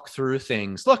and talk through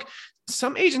things? Look,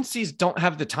 some agencies don't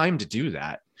have the time to do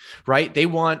that, right? They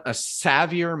want a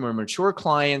savvier, more mature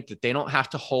client that they don't have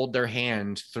to hold their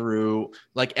hand through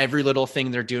like every little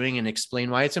thing they're doing and explain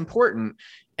why it's important.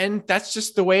 And that's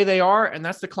just the way they are. And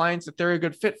that's the clients that they're a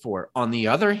good fit for. On the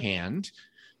other hand,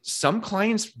 some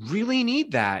clients really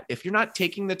need that. If you're not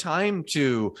taking the time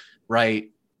to,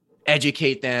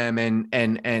 educate them and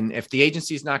if the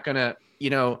agency is not going to,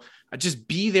 just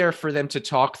be there for them to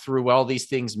talk through what all these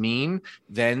things mean,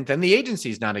 then the agency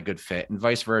is not a good fit, and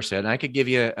vice versa. And I could give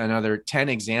you another 10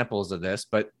 examples of this,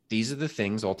 but these are the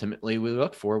things ultimately we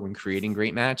look for when creating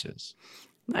great matches.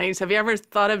 Nice. Have you ever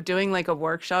thought of doing like a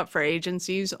workshop for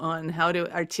agencies on how to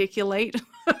articulate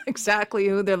exactly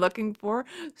who they're looking for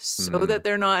so that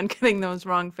they're not getting those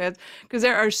wrong fits? Because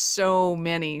there are so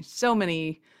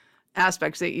many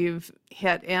aspects that you've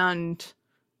hit, and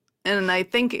I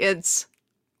think it's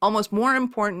almost more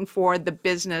important for the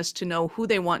business to know who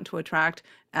they want to attract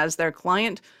as their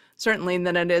client, certainly,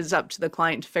 than it is up to the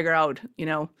client to figure out,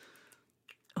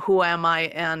 who am I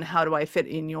and how do I fit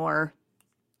in your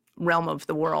realm of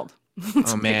the world.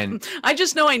 Oh man, I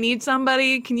just know I need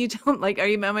somebody. Can you tell, like,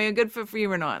 am I a good fit for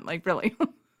you or not? Like, really?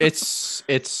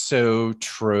 it's so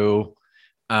true.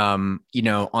 On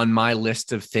my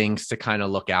list of things to kind of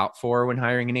look out for when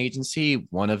hiring an agency,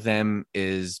 one of them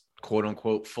is quote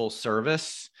unquote full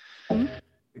service,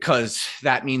 because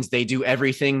that means they do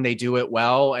everything, they do it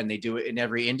well, and they do it in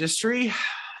every industry.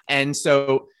 And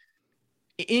so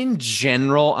in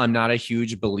general, I'm not a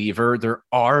huge believer. There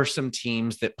are some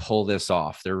teams that pull this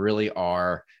off. There really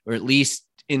are, or at least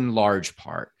in large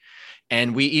part.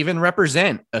 And we even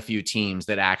represent a few teams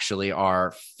that actually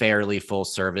are fairly full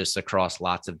service across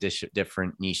lots of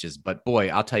different niches. But boy,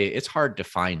 I'll tell you, it's hard to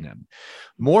find them.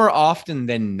 More often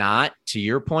than not, to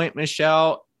your point,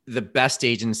 Michelle, the best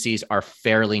agencies are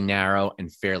fairly narrow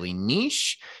and fairly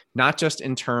niche, not just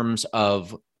in terms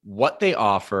of what they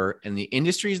offer and the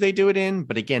industries they do it in,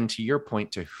 but again, to your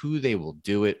point, to who they will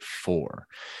do it for.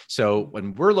 So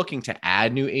when we're looking to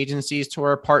add new agencies to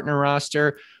our partner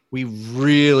roster, we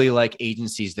really like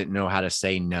agencies that know how to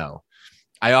say no.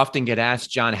 I often get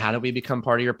asked, John, how do we become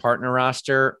part of your partner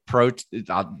roster?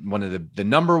 One of the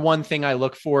number one thing I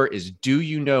look for is, do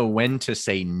you know when to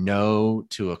say no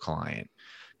to a client?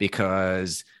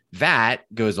 Because that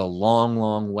goes a long,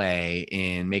 long way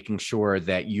in making sure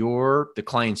that the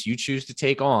clients you choose to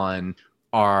take on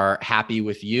are happy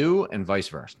with you and vice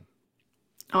versa.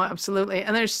 Oh, absolutely.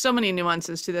 And there's so many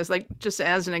nuances to this. Like, just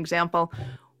as an example,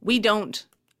 we don't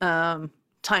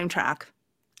time track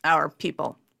our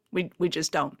people. We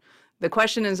just don't. The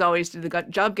question is always, did the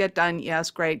job get done?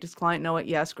 Yes, great. Does the client know it?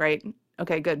 Yes, great.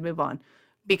 Okay, good. Move on.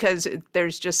 Because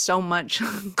there's just so much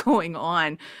going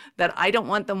on that I don't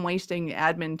want them wasting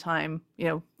admin time.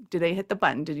 Did they hit the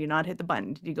button? Did you not hit the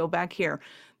button? Did you go back here?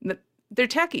 They're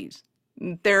techies.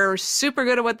 They're super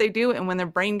good at what they do. And when their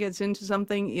brain gets into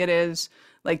something, it is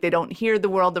like they don't hear the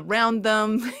world around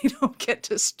them. They don't get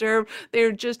disturbed.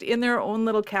 They're just in their own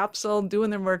little capsule, doing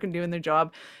their work and doing their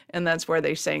job. And that's where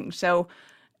they sing. So,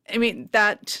 I mean,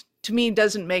 that to me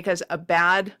doesn't make us a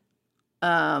bad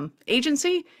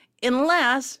agency,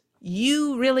 unless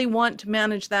you really want to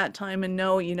manage that time and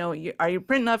know, are you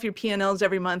printing off your P&Ls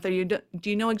every month? Do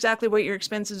you know exactly what your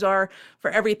expenses are for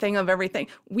everything of everything?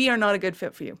 We are not a good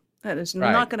fit for you. That is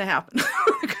not going to happen.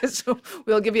 Because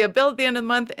we'll give you a bill at the end of the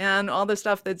month, and all the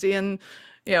stuff that's in,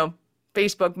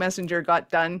 Facebook Messenger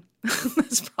got done.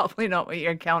 That's probably not what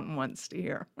your accountant wants to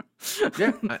hear.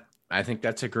 Yeah. I think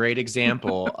that's a great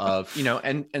example of,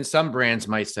 and some brands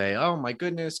might say, oh my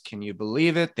goodness, can you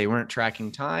believe it? They weren't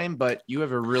tracking time, but you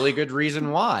have a really good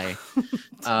reason why.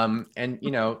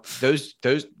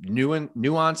 Those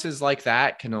nuances like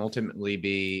that can ultimately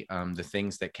be the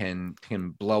things that can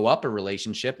blow up a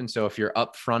relationship. And so if you're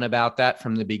upfront about that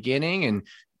from the beginning, and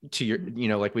to your,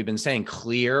 like we've been saying,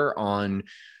 clear on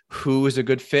who is a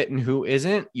good fit and who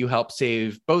isn't, you help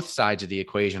save both sides of the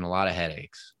equation a lot of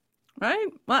headaches. Right.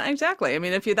 Well, exactly. I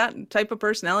mean, if you're that type of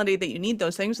personality that you need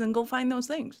those things, then go find those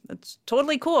things. That's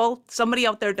totally cool. Somebody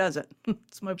out there does it.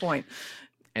 That's my point.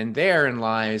 And therein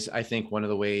lies, I think, one of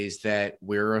the ways that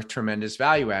we're a tremendous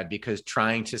value add, because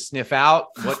trying to sniff out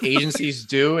what agencies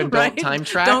do and don't time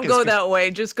track. Don't go that way.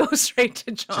 Just go straight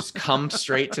to John. Just come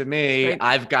straight to me. Right.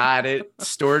 I've got it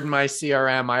stored in my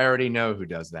CRM. I already know who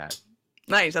does that.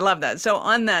 Nice. I love that. So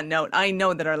on that note, I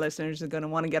know that our listeners are going to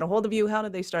want to get a hold of you. How do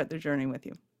they start their journey with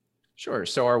you? Sure.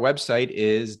 So our website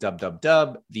is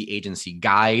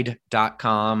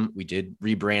www.theagencyguide.com. We did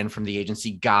rebrand from The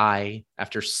Agency Guy.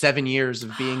 After 7 years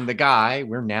of being the guy,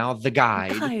 we're now the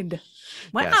guide.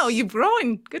 Wow, yes. You've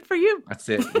grown. Good for you. That's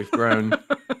it. We've grown.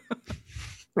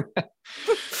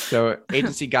 So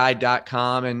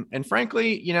agencyguide.com. And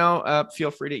frankly,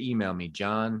 feel free to email me,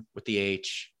 John with the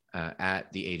H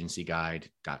at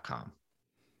theagencyguide.com.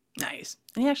 Nice.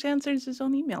 He actually answers his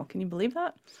own email. Can you believe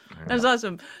that? That's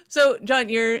awesome. So, John,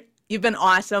 your You've been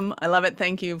awesome. I love it.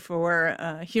 Thank you for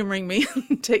humoring me,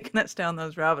 taking us down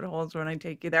those rabbit holes when I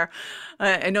take you there.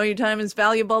 I know your time is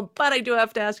valuable, but I do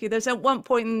have to ask you this. At one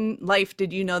point in life,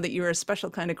 did you know that you were a special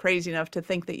kind of crazy enough to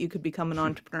think that you could become an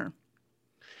entrepreneur?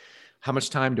 How much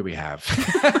time do we have?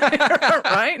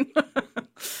 Right?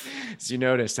 As you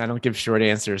notice, I don't give short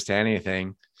answers to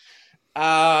anything.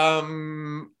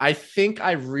 I think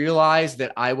I realized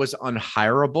that I was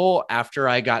unhireable after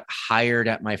I got hired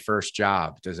at my first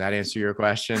job. Does that answer your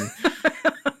question?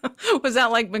 Was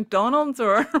that like McDonald's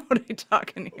or what are you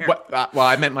talking here? Well,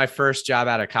 I meant my first job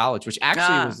out of college, which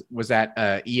actually was at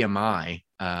EMI,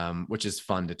 which is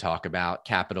fun to talk about,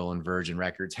 Capitol and Virgin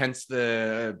Records. Hence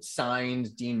the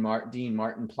signed Dean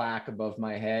Martin plaque above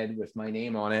my head with my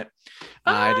name on it.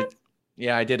 I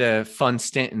did a fun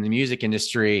stint in the music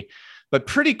industry. But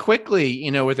pretty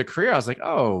quickly, with a career, I was like,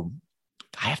 oh,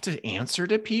 I have to answer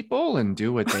to people and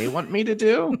do what they want me to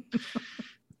do.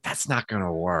 That's not going to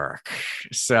work.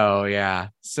 So, yeah.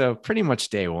 So pretty much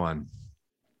day one.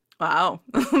 Wow.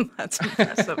 That's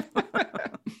impressive.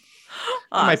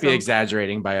 I might be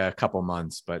exaggerating by a couple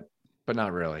months, but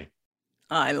not really.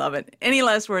 I love it. Any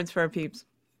last words for our peeps?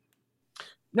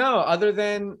 No, other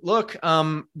than, look,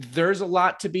 there's a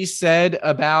lot to be said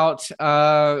about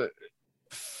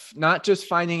not just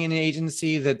finding an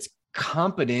agency that's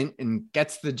competent and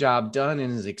gets the job done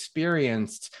and is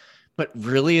experienced, but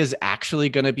really is actually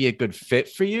going to be a good fit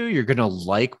for you. You're going to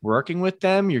like working with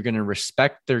them. You're going to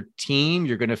respect their team.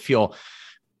 You're going to feel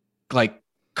like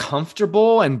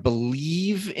comfortable and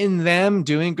believe in them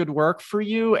doing good work for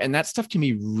you. And that stuff can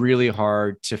be really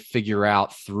hard to figure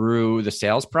out through the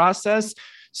sales process.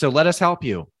 So let us help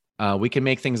you. We can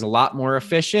make things a lot more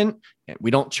efficient.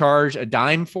 We don't charge a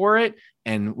dime for it.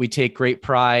 And we take great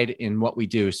pride in what we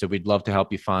do. So we'd love to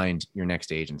help you find your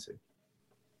next agency.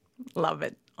 Love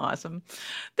it. Awesome.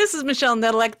 This is Michelle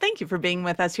Nedelec. Thank you for being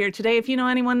with us here today. If you know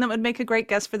anyone that would make a great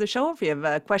guest for the show, if you have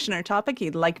a question or topic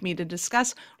you'd like me to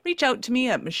discuss, reach out to me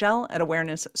at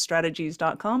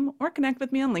michelle@awarenessstrategies.com or connect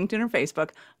with me on LinkedIn or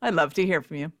Facebook. I'd love to hear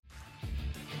from you.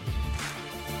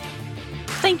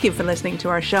 Thank you for listening to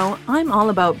our show. I'm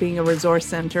all about being a resource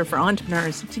center for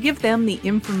entrepreneurs to give them the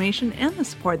information and the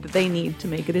support that they need to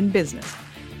make it in business.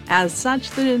 As such,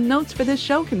 the notes for this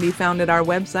show can be found at our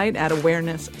website at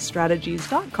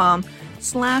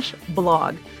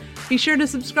awarenessstrategies.com/blog. Be sure to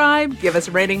subscribe, give us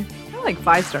a rating. I like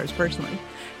 5 stars personally,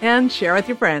 and share with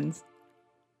your friends.